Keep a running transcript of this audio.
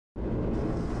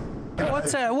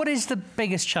What is the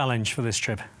biggest challenge for this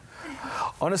trip?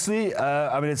 Honestly,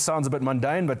 I mean, it sounds a bit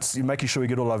mundane, but making sure we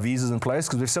get all our visas in place,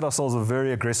 because we've set ourselves a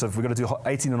very aggressive, we're going to do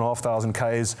 18,500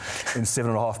 Ks in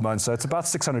 7.5 months, so it's about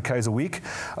 600 Ks a week.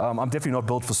 I'm definitely not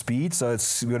built for speed, so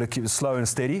we've got to keep it slow and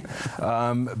steady,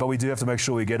 but we do have to make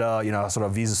sure we get our, sort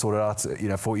of visa sorted out,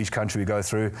 for each country we go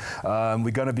through. We're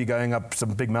going to be going up some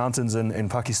big mountains in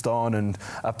Pakistan and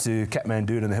up to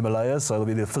Kathmandu in the Himalayas, so there'll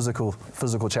be the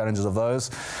physical challenges of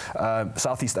those.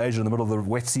 Southeast Asia in the middle of the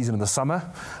wet season in the summer,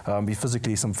 be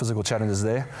physically some physical challenges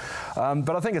there,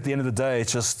 but I think at the end of the day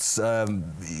it's just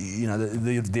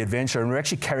the adventure, and we're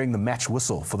actually carrying the match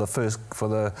whistle for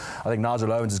the I think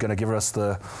Nigel Owens is going to give us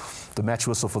the match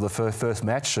whistle for the first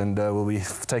match, and we'll be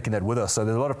taking that with us. So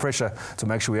there's a lot of pressure to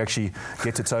make sure we actually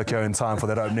get to Tokyo in time for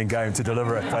that opening game to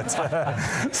deliver it. But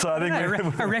so I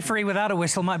think a referee without a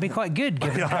whistle might be quite good.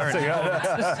 Given the current